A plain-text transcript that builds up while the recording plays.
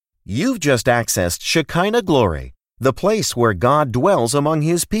You've just accessed Shekinah Glory, the place where God dwells among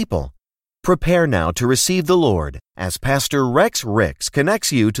His people. Prepare now to receive the Lord as Pastor Rex Ricks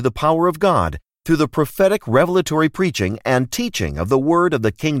connects you to the power of God through the prophetic revelatory preaching and teaching of the Word of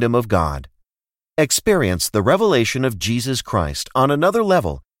the Kingdom of God. Experience the revelation of Jesus Christ on another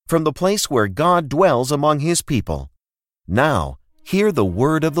level from the place where God dwells among His people. Now, hear the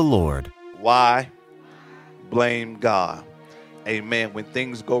Word of the Lord. Why blame God? Amen. When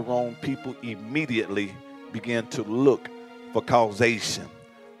things go wrong, people immediately begin to look for causation.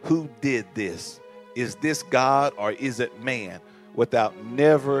 Who did this? Is this God or is it man? Without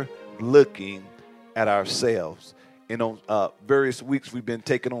never looking at ourselves. And on various weeks, we've been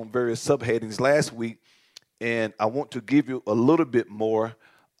taking on various subheadings last week, and I want to give you a little bit more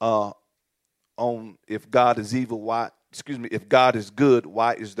on if God is evil, if God is good,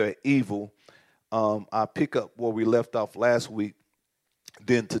 why is there evil? I pick up where we left off last week.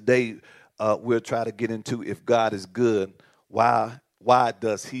 Then today we'll try to get into if God is good, why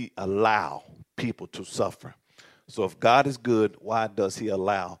does He allow people to suffer? So if God is good, why does He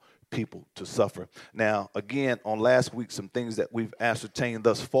allow people to suffer? Now, again, on last week, some things that we've ascertained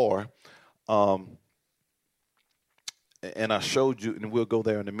thus far, and I showed you, and we'll go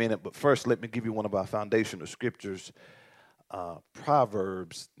there in a minute. But first, let me give you one of our foundational scriptures,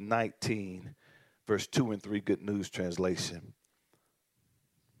 Proverbs 19, verse 2 and 3, Good News Translation.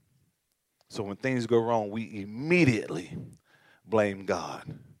 So when things go wrong, we immediately blame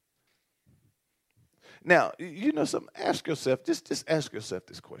God. Now, you know something, ask yourself, just ask yourself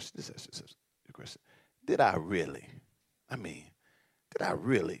this question. Just ask yourself the question. Did I really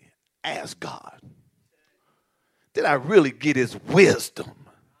ask God? Did I really get His wisdom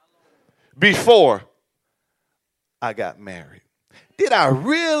before I got married? Did I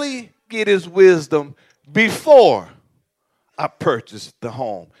really get His wisdom before I purchased the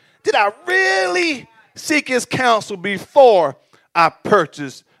home? Did I really seek His counsel before I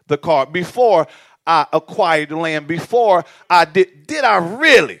purchased the car, before I acquired the land, before I did I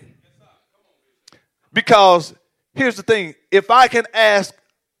really? Because here's the thing, if I can ask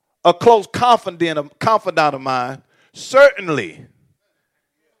a close confidant of mine, certainly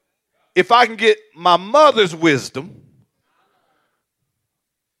if I can get my mother's wisdom,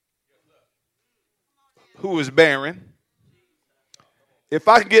 who is barren, if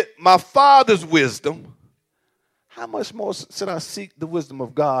I can get my father's wisdom, how much more should I seek the wisdom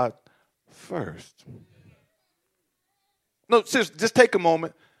of God first? No, seriously, just take a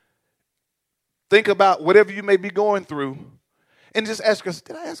moment. Think about whatever you may be going through, and just ask yourself,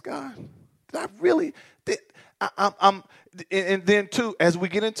 did I ask God? Did I really? And then, too, as we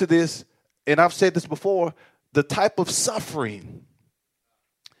get into this, and I've said this before, the type of suffering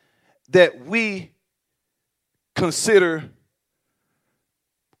that we consider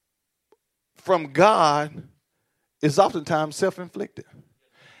from God is oftentimes self-inflicted.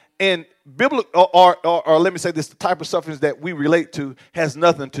 And biblical, or let me say this, the type of sufferings that we relate to has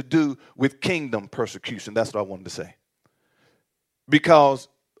nothing to do with kingdom persecution. That's what I wanted to say. Because,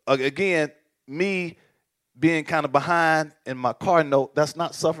 again, me being kind of behind in my car note, that's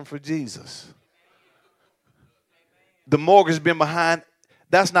not suffering for Jesus. The mortgage being behind,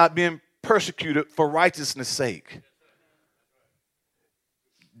 that's not being persecuted for righteousness' sake.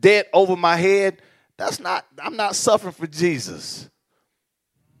 Debt over my head, I'm not suffering for Jesus.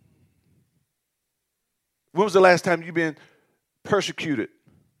 When was the last time you've been persecuted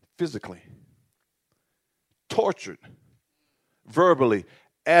physically, tortured verbally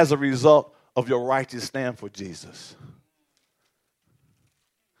as a result of your righteous stand for Jesus?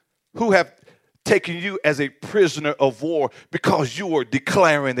 Who have taken you as a prisoner of war because you are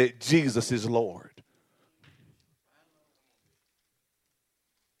declaring that Jesus is Lord?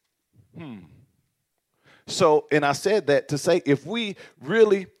 So, and I said that to say, if we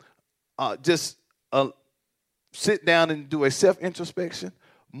really just sit down and do a self-introspection,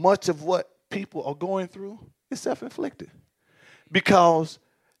 much of what people are going through is self-inflicted. Because,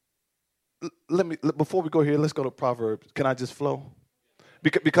 before we go here, let's go to Proverbs. Can I just flow?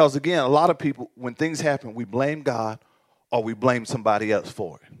 Because again, a lot of people, when things happen, we blame God or we blame somebody else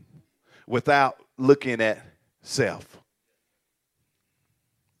for it without looking at self.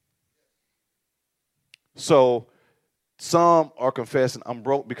 So some are confessing, I'm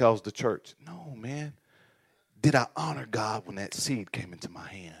broke because of the church. No, man. Did I honor God when that seed came into my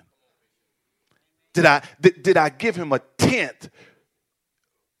hand? Did I give Him a tenth,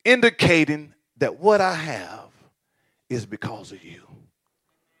 indicating that what I have is because of you?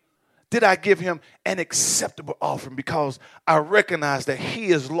 Did I give Him an acceptable offering because I recognize that He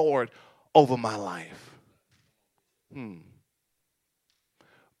is Lord over my life?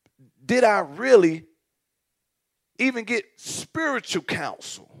 did I really even get spiritual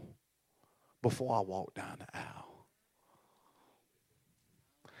counsel before I walked down the aisle?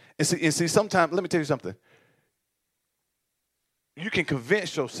 And see, sometimes, let me tell you something. You can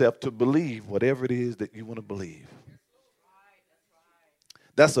convince yourself to believe whatever it is that you want to believe.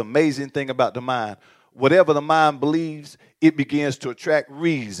 That's the amazing thing about the mind. Whatever the mind believes, it begins to attract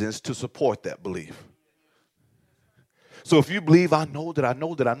reasons to support that belief. So if you believe, I know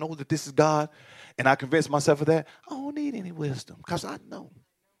that this is God, and I convince myself of that, I don't need any wisdom because I know.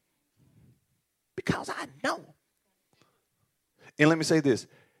 Because I know. And let me say this.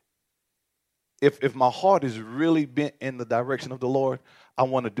 If my heart is really bent in the direction of the Lord, I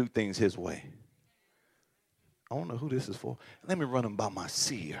want to do things his way. I don't know who this is for. Let me run them by my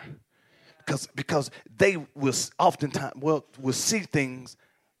seer. Because they will oftentimes, will see things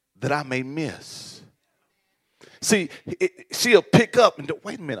that I may miss. See, she'll pick up and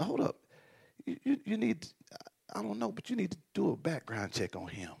wait a minute, hold up. You need, I don't know, but you need to do a background check on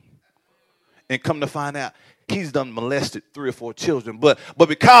him. And come to find out, he's done molested 3 or 4 children. But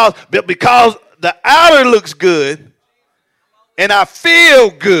because the outer looks good and I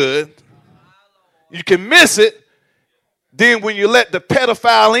feel good, you can miss it. Then when you let the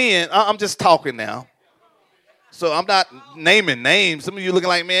pedophile in, I'm just talking now. So I'm not naming names. Some of you looking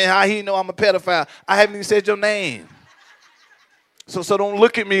like, man, how he know I'm a pedophile? I haven't even said your name. So don't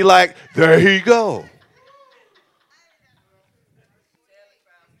look at me like, there he go.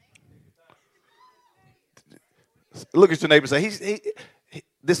 Look at your neighbor and say,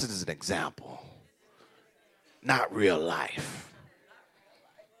 this is an example, not real life.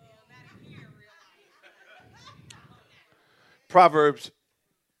 Proverbs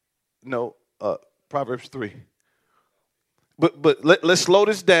 3. But let's slow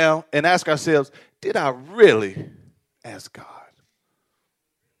this down and ask ourselves, did I really ask God?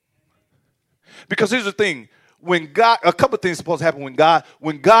 Because here's the thing, when God, a couple of things are supposed to happen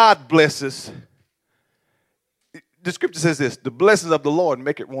when God blesses. The scripture says this, the blessings of the Lord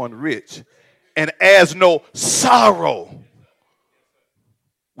make it one rich and adds no sorrow,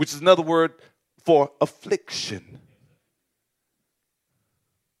 which is another word for affliction,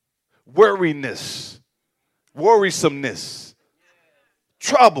 worrisomeness,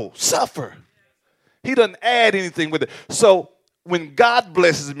 trouble, suffer. He doesn't add anything with it. So when God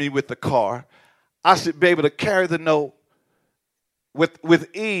blesses me with the car, I should be able to carry the note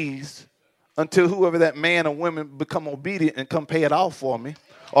with ease until whoever that man or woman become obedient and come pay it off for me.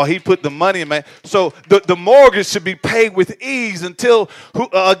 Or he put the money in my. So the mortgage should be paid with ease until,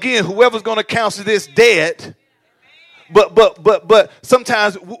 whoever's going to cancel this debt. But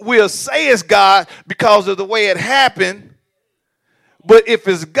sometimes we'll say it's God because of the way it happened. But if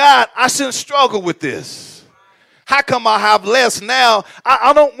it's God, I shouldn't struggle with this. How come I have less now?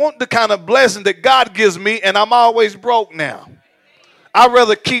 I don't want the kind of blessing that God gives me, and I'm always broke now. I'd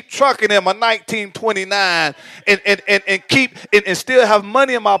rather keep trucking in my 1929 and keep and still have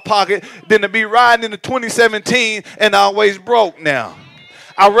money in my pocket than to be riding in the 2017 and always broke now.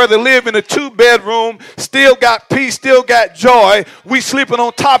 I'd rather live in a 2-bedroom, still got peace, still got joy, we sleeping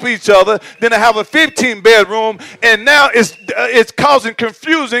on top of each other, than to have a 15-bedroom and now it's causing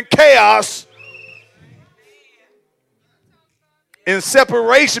confusion, chaos, and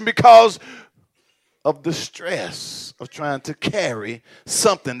separation because of the stress of trying to carry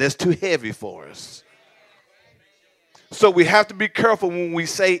something that's too heavy for us. So we have to be careful when we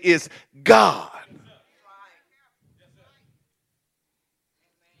say it's God.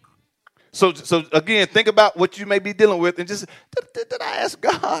 So again, think about what you may be dealing with and just, did I ask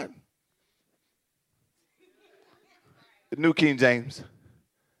God? The New King James.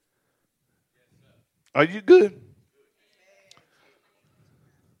 Are you good?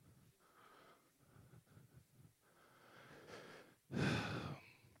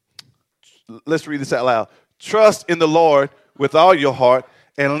 Let's read this out loud. Trust in the Lord with all your heart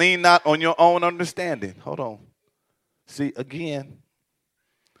and lean not on your own understanding. Hold on. See, again,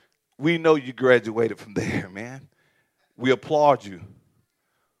 we know you graduated from there, man. We applaud you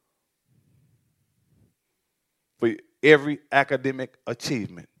for every academic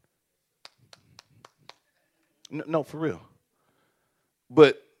achievement. No, for real.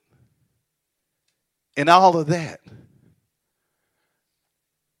 But in all of that,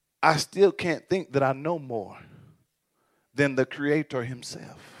 I still can't think that I know more than the Creator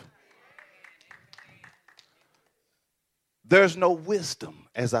himself. There's no wisdom,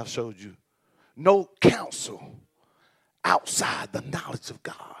 as I've showed you, no counsel outside the knowledge of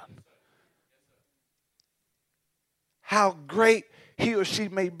God. How great he or she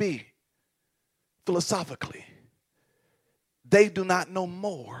may be philosophically, they do not know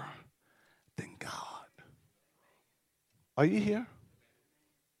more Are you here?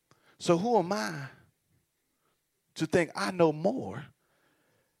 So who am I to think I know more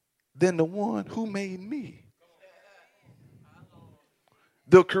than the one who made me?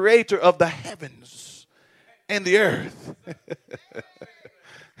 The creator of the heavens and the earth.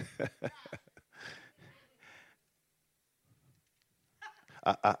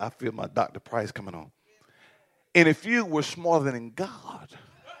 I feel my Dr. Price coming on. And if you were smarter than God,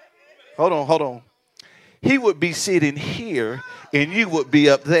 hold on. He would be sitting here and you would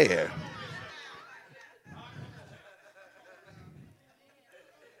be up there.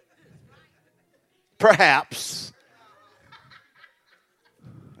 Perhaps.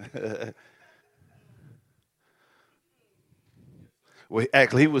 Well,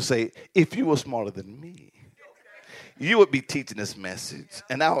 actually, he would say, if you were smarter than me, you would be teaching this message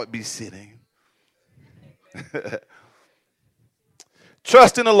and I would be sitting.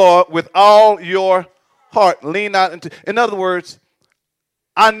 Trust in the Lord with all your heart. Lean out into. In other words,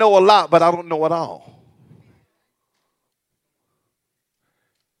 I know a lot, but I don't know it all.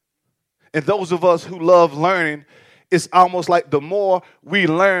 And those of us who love learning, it's almost like the more we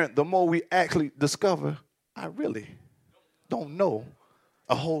learn, the more we actually discover, I really don't know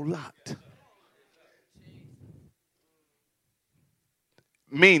a whole lot.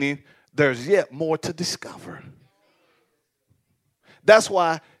 Meaning, there's yet more to discover. That's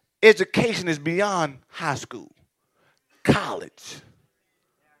why education is beyond high school, college.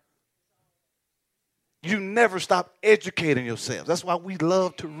 You never stop educating yourself. That's why we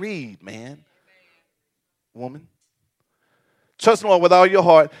love to read, man. Woman. Trust the Lord with all your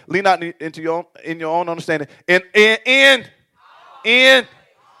heart. Lean out into your own understanding. And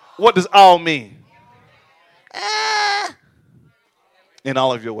what does all mean? In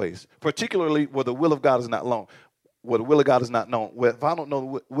all of your ways. Particularly where the will of God is not known. Where the will of God is not known. Where if I don't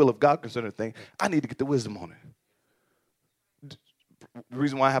know the will of God concerning a thing, I need to get the wisdom on it. The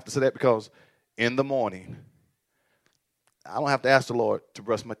reason why I have to say that, because in the morning, I don't have to ask the Lord to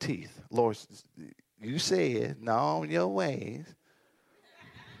brush my teeth. Lord, you said, no, your ways.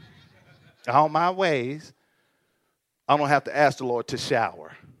 All my ways. I don't have to ask the Lord to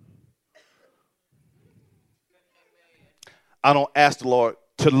shower. I don't ask the Lord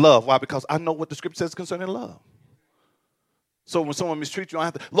to love. Why? Because I know what the scripture says concerning love. So when someone mistreats you, I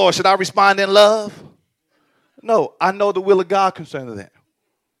don't have to, Lord, should I respond in love? No, I know the will of God concerning that.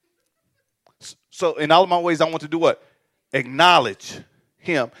 So in all of my ways, I want to do what? Acknowledge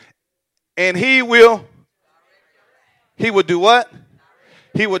him. And he will do what?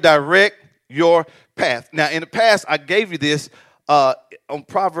 He will direct your path. Now, in the past, I gave you this on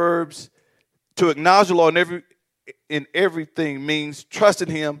Proverbs. To acknowledge the Lord in everything means trusting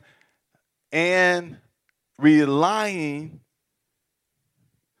him and relying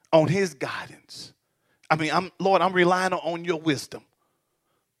on his guidance. I mean, Lord, I'm relying on your wisdom.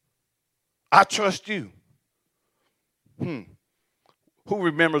 I trust you. Who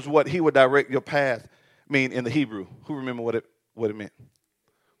remembers what he would direct your path mean in the Hebrew? Who remember what it meant?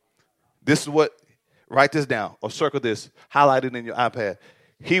 This is what, write this down or circle this, highlight it in your iPad.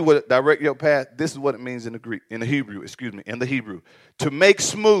 He would direct your path. This is what it means in the Hebrew. To make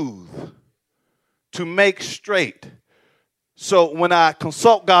smooth, to make straight. So when I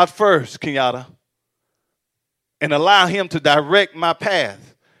consult God first, Kenyatta, and allow him to direct my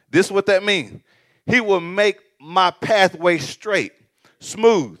path, this is what that means. He will make my pathway straight,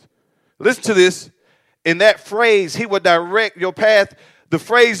 smooth. Listen to this. In that phrase, he will direct your path. The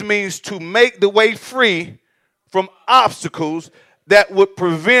phrase means to make the way free from obstacles that would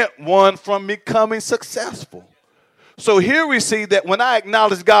prevent one from becoming successful. So here we see that when I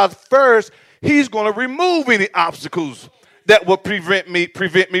acknowledge God first, he's going to remove any obstacles that will prevent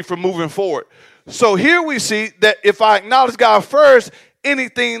me from moving forward. So here we see that if I acknowledge God first,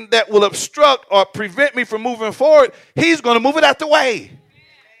 anything that will obstruct or prevent me from moving forward, he's going to move it out the way.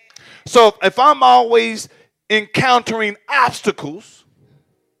 So if I'm always encountering obstacles,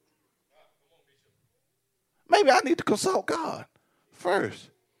 maybe I need to consult God first.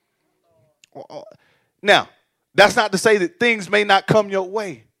 Now, that's not to say that things may not come your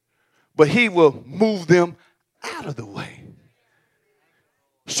way, but he will move them out of the way.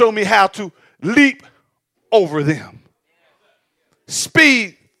 Show me how to leap over them.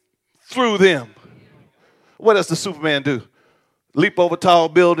 Speed through them. What else does Superman do? Leap over tall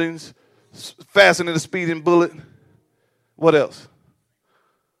buildings, faster than a speeding bullet. What else?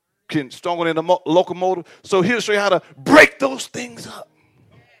 Stronger than a locomotive. So he'll show you how to break those things up.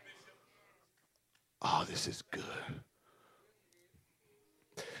 Oh, this is good.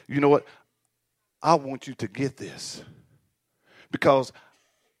 You know what? I want you to get this. Because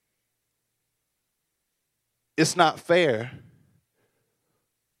it's not fair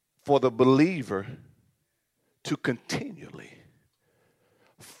for the believer to continually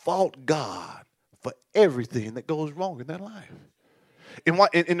fault God for everything that goes wrong in their life.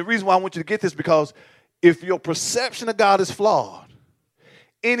 And the reason why I want you to get this, because if your perception of God is flawed,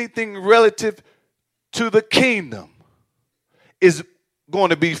 anything relative to the kingdom is going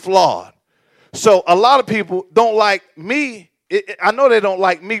to be flawed. So a lot of people don't like me. I know they don't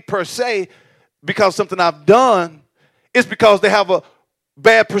like me per se because something I've done. It's because they have a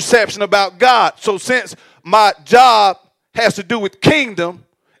bad perception about God. So since my job has to do with kingdom,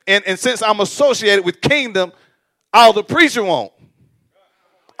 and since I'm associated with kingdom, all the preacher want,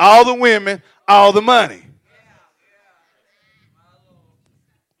 all the women, all the money.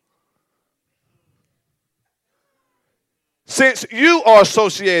 Since you are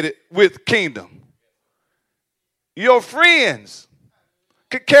associated with kingdom, your friends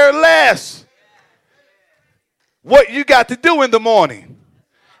could care less what you got to do in the morning.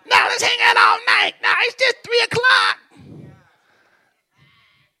 Now let's hang out all night. Now it's just 3 o'clock.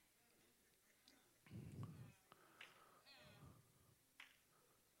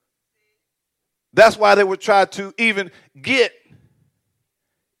 That's why they would try to even get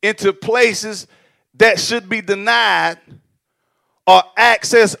into places that should be denied or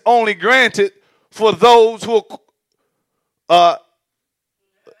access only granted for those who are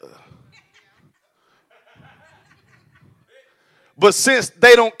but since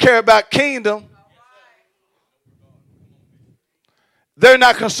they don't care about kingdom, they're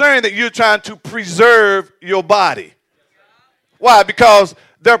not concerned that you're trying to preserve your body. Why? Because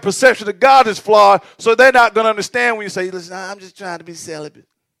their perception of God is flawed, so they're not going to understand when you say, listen, I'm just trying to be celibate.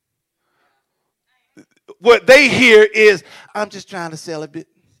 What they hear is, I'm just trying to celibate.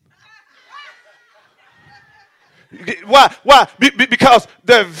 Why? Because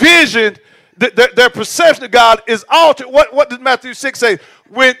their vision, their perception of God is altered. What does Matthew 6 say?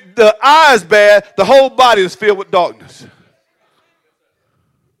 When the eye is bad, the whole body is filled with darkness.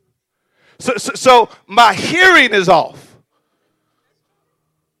 So my hearing is off.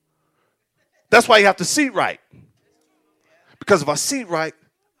 That's why you have to see right. Because if I see right,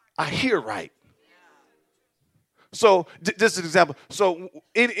 I hear right. So just an example. So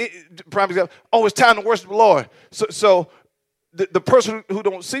prime example. Oh, it's time to worship the Lord. So the person who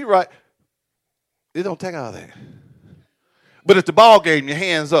don't see right, it don't take all that. But at the ball game, your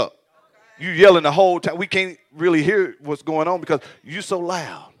hands up. You yelling the whole time. We can't really hear what's going on because you're so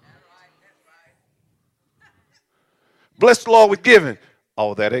loud. Bless the Lord with giving.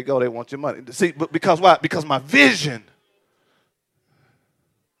 Oh, there they go. They want your money. See, but because why? Because my vision.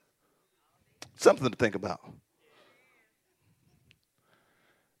 Something to think about.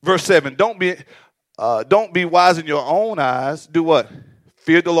 Verse 7, don't be wise in your own eyes. Do what?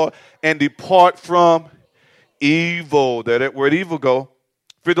 Fear the Lord and depart from evil. There that word evil go.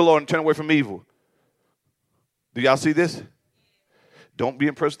 Fear the Lord and turn away from evil. Do y'all see this? Don't be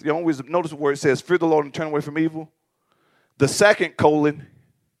impressed with your own wisdom. Notice where it says, fear the Lord and turn away from evil. The second colon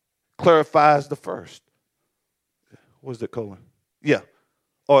clarifies the first. What's the colon? Yeah.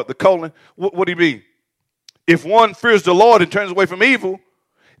 Or the colon. What do you mean? If one fears the Lord and turns away from evil,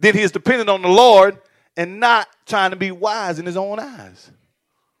 then he is dependent on the Lord and not trying to be wise in his own eyes.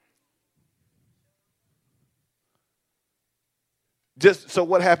 Just so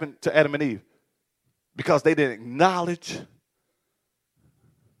what happened to Adam and Eve? Because they didn't acknowledge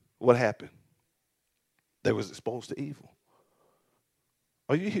what happened. They was exposed to evil.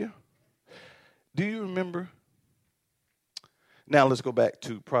 Are you here? Do you remember? Now let's go back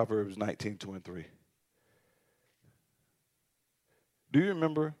to Proverbs 19:23. Do you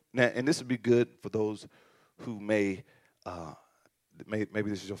remember? Now, and this would be good for those who maybe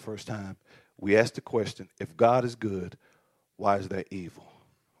this is your first time. We asked the question, if God is good, why is there evil?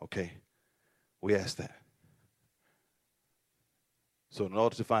 Okay, we asked that. So in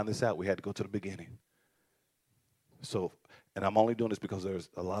order to find this out, we had to go to the beginning. So, and I'm only doing this because there's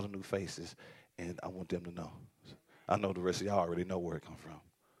a lot of new faces, and I want them to know. I know the rest of y'all already know where it comes from.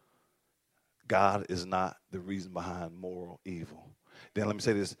 God is not the reason behind moral evil. Then let me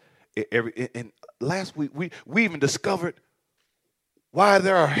say this. And last week, we even discovered why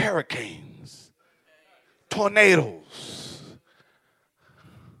there are hurricanes, tornadoes.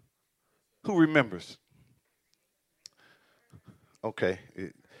 Who remembers? Okay.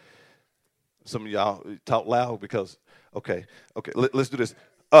 Some of y'all talk loud because, okay, let's do this.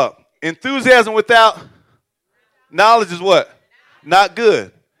 Enthusiasm without knowledge is what? Not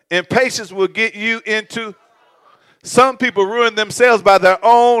good. Impatience will get you into. Some people ruin themselves by their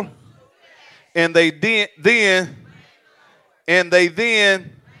own, and they then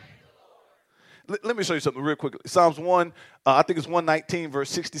Let me show you something real quickly. Psalms 1, I think it's 119, verse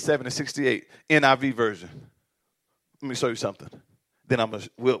 67 and 68, NIV version. Let me show you something. Then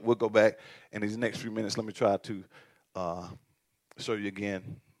we'll go back, and these next few minutes, let me try to show you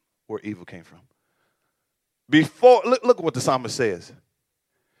again where evil came from. Look at what the psalmist says.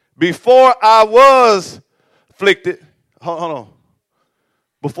 Before I was afflicted, hold on.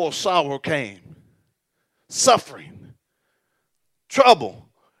 Before sorrow came, suffering, trouble.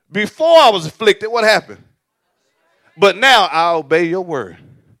 Before I was afflicted, what happened? But now I obey your word.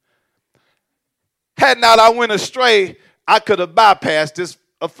 Had not I went astray, I could have bypassed this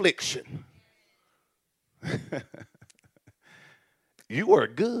affliction. You were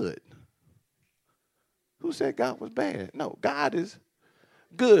good. Who said God was bad? No, God is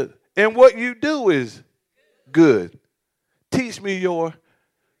good. And what you do is good. Teach me your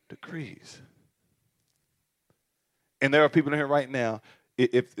decrees. And there are people in here right now,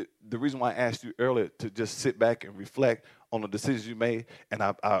 if the reason why I asked you earlier to just sit back and reflect on the decisions you made, and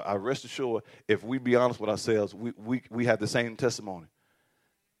I rest assured, if we be honest with ourselves, we have the same testimony.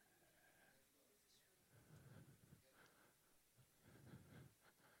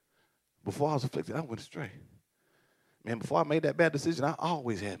 Before I was afflicted, I went astray. Man, before I made that bad decision, I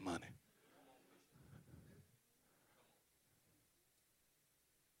always had money.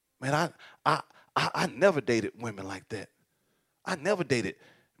 Man, I never dated women like that. I never dated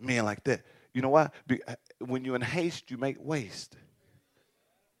men like that. You know why? When you're in haste, you make waste.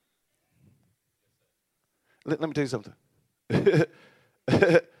 Let me tell you something.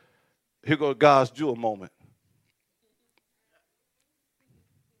 Here goes God's jewel moment.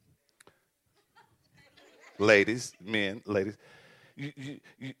 Ladies, men, ladies, you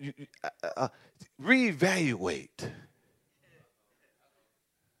reevaluate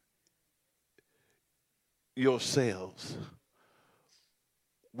yourselves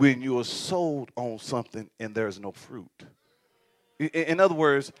when you are sold on something and there's no fruit. In other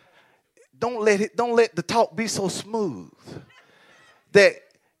words, don't let the talk be so smooth that,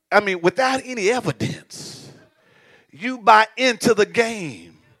 without any evidence, you buy into the game.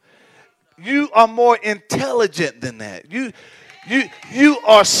 You are more intelligent than that. You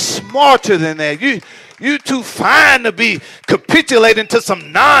are smarter than that. You too fine to be capitulating to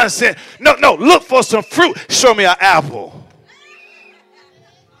some nonsense. No, look for some fruit. Show me an apple.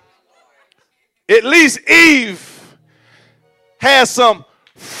 At least Eve has some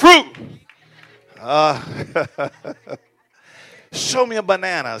fruit. Show me a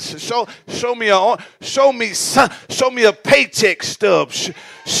banana. Show me a paycheck stub.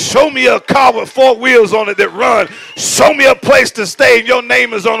 Show me a car with 4 wheels on it that run. Show me a place to stay and your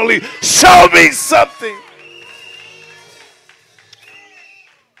name is on the lease. Show me something.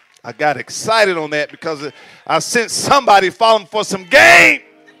 I got excited on that because I sensed somebody falling for some game.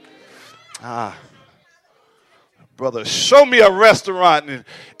 Brother, show me a restaurant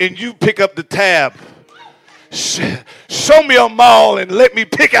and you pick up the tab. Show me a mall and let me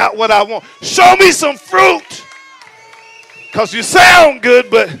pick out what I want. Show me some fruit. Because you sound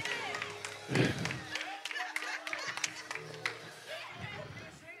good, but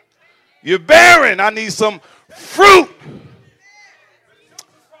you're barren. I need some fruit.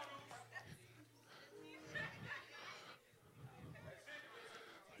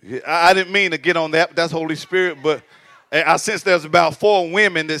 I didn't mean to get on that, but that's Holy Spirit, but I sense there's about 4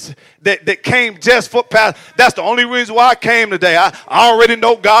 women that came just for past. That's the only reason why I came today. I already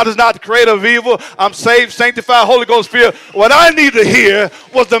know God is not the creator of evil. I'm saved, sanctified, Holy Ghost filled. What I need to hear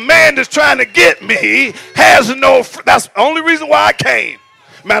was the man that's trying to get me has no. That's the only reason why I came.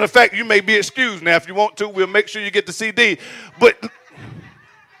 Matter of fact, you may be excused now. If you want to, we'll make sure you get the CD. But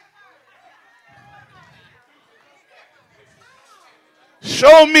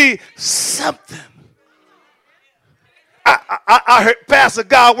show me something. I heard Pastor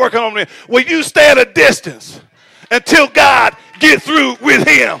God working on me. Will you stay at a distance until God get through with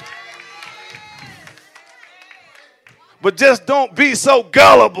him? But just don't be so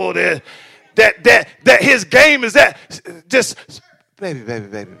gullible that his game is that. Just baby.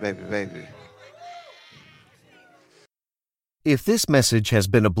 If this message has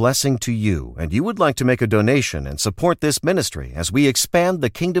been a blessing to you and you would like to make a donation and support this ministry as we expand the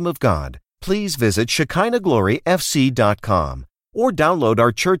kingdom of God, please visit ShekinahGloryFC.com or download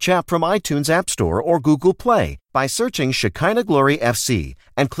our church app from iTunes App Store or Google Play by searching Shekinah Glory FC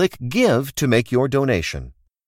and click Give to make your donation.